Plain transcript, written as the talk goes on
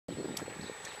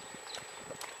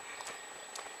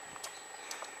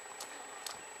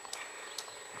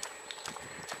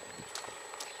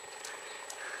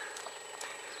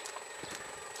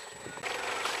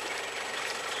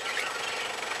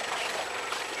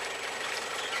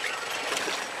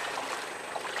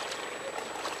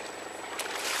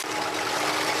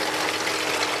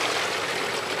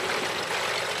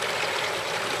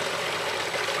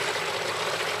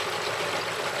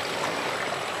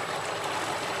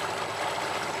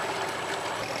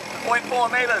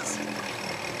0.4 meters.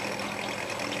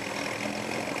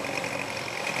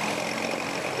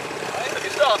 Have you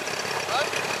stopped?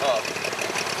 Oh.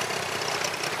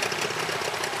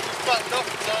 It's buttoned up,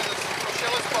 so there's a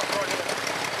shallow spot right here.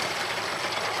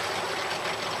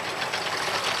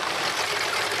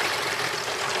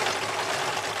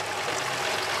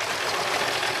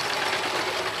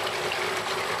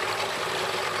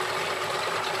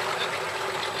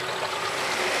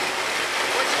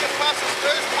 Once you get past this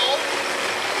first hole,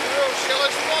 there's a real shallow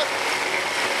spot.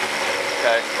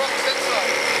 Okay. Rocks that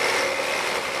side.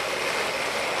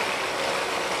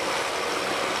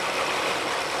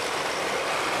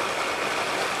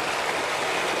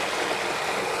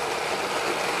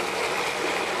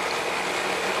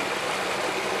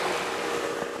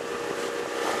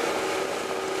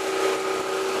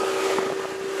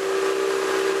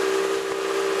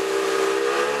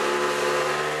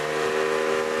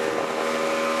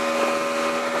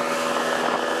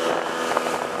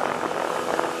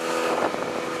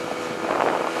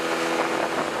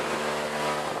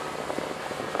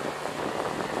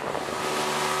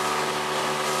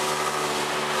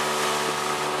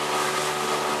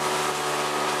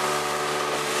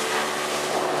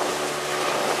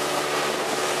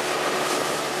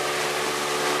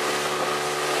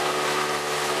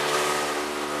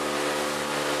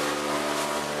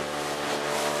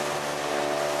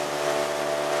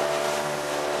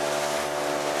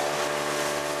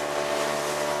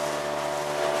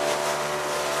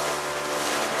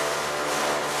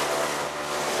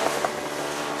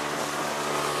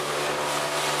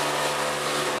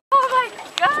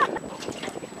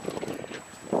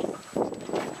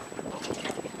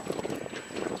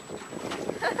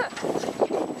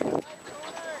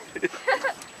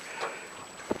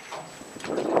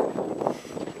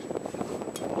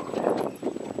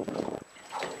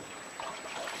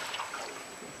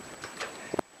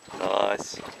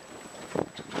 Nice.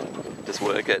 Just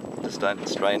work it, just don't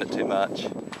strain it too much.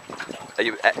 Are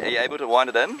you able to wind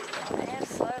it in? I am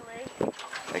slowly.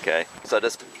 Okay, so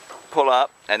just pull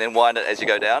up and then wind it as you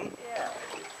go down? Yeah.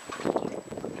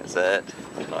 That's it.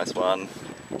 Nice one.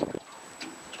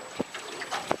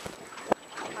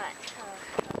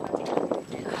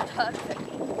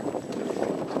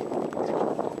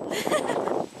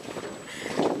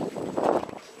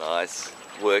 Nice.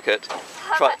 Work it.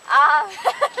 Try.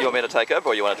 You want me to take over,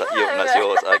 or you want to? No, it's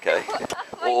yours. Okay.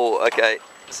 Oh, okay.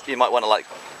 You might want to like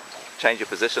change your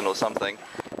position or something.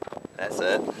 That's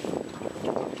it.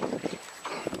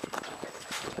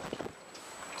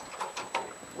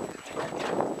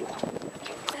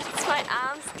 That's my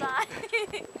arms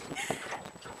dying.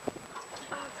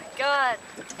 Oh my god.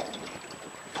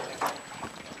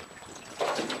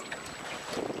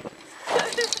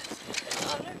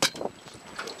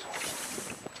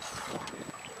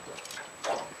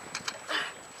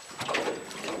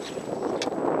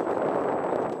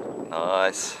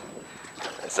 Nice.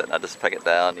 That's it. Now just pick it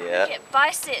down. Yeah. Get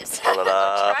biceps. Pull it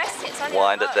up. Triceps on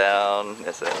Wind your it boat. down.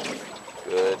 That's it.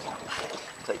 Good.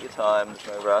 Take your time. There's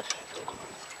no rush.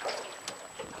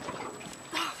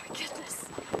 Oh my goodness.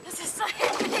 This is so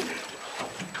heavy.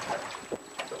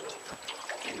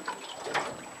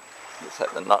 Let's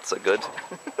hope the nuts are good.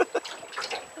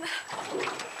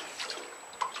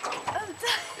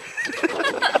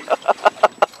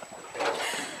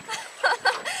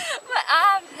 My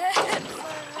arm hurts so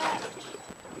much.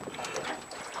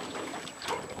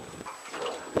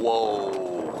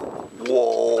 Whoa.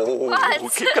 Whoa.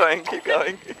 What? Keep going, keep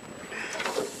going.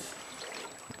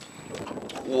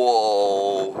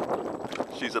 Whoa.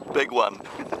 She's a big one.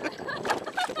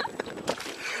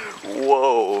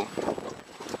 Whoa.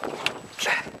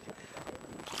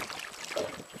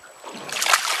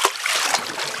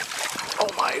 Oh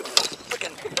my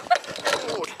freaking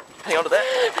Lord. Hang on to that.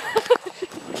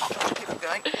 Keep it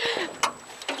going.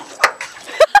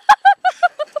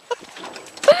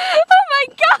 Oh my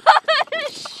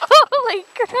gosh! Holy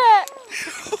crap!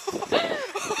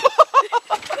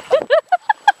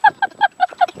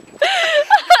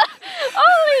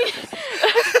 Holy!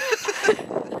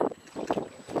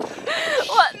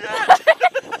 What?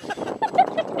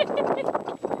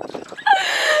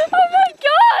 Oh my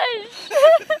gosh!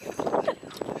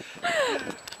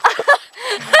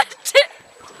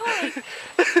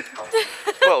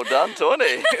 Well done,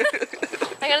 Tony.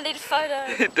 I'm gonna need a photo.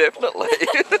 Definitely.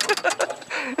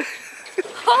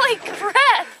 Holy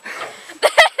crap!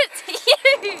 That's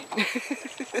huge!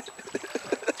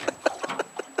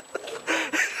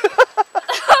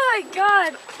 Oh my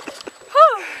god!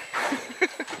 Whew.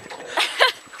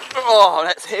 Oh,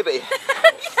 that's heavy.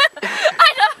 I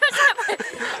know, it's like my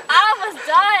arm was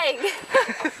dying.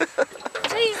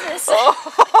 Jesus.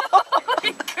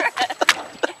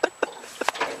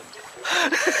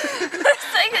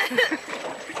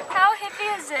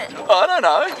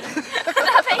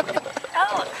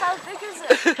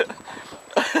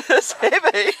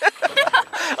 heavy.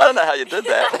 I don't know how you did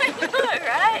that. I know,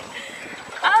 right?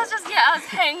 I was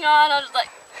hanging on.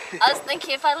 I was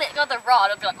thinking if I let go of the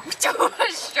rod, it'd be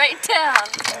like straight down.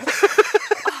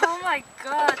 Oh my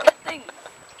god, that thing.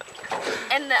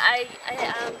 And I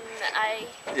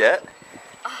Yeah.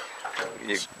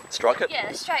 You strike it? yeah,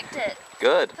 I striked it.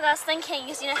 Good. Because I was thinking,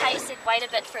 because you know how you said wait a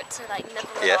bit for it to like nibble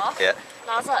it Yeah, off? yeah. And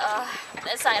I was like, oh,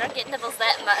 it's like I don't get nibbles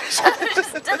that much. I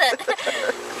just did it.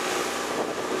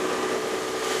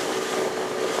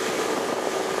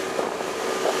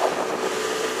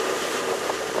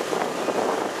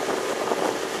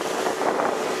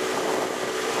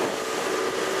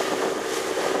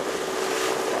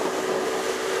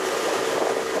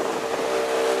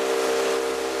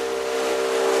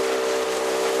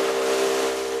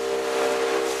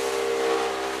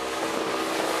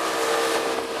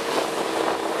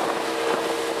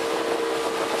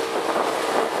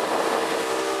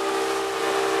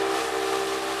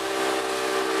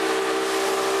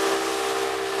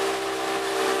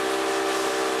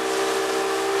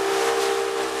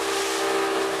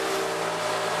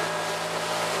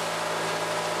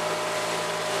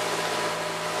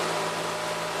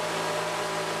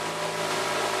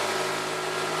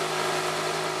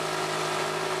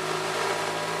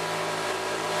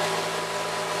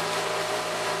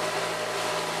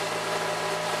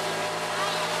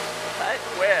 Hey,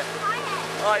 where?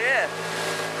 Oh yeah.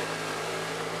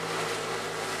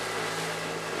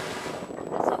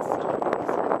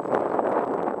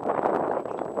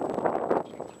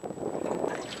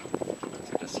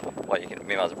 Just, well, you can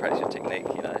memorize and practice your technique,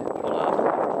 you know. Pull up,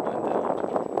 wind down.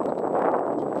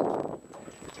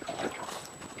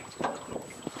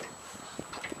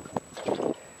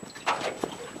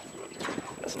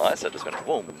 That's nice, it just went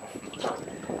boom. It's like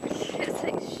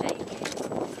shaking.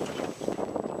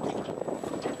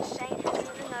 Shane hasn't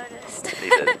even noticed. He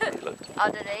did, he looked.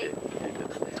 Oh, did he? Yeah, he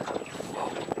did. Whoa.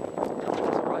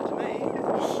 That's right to me.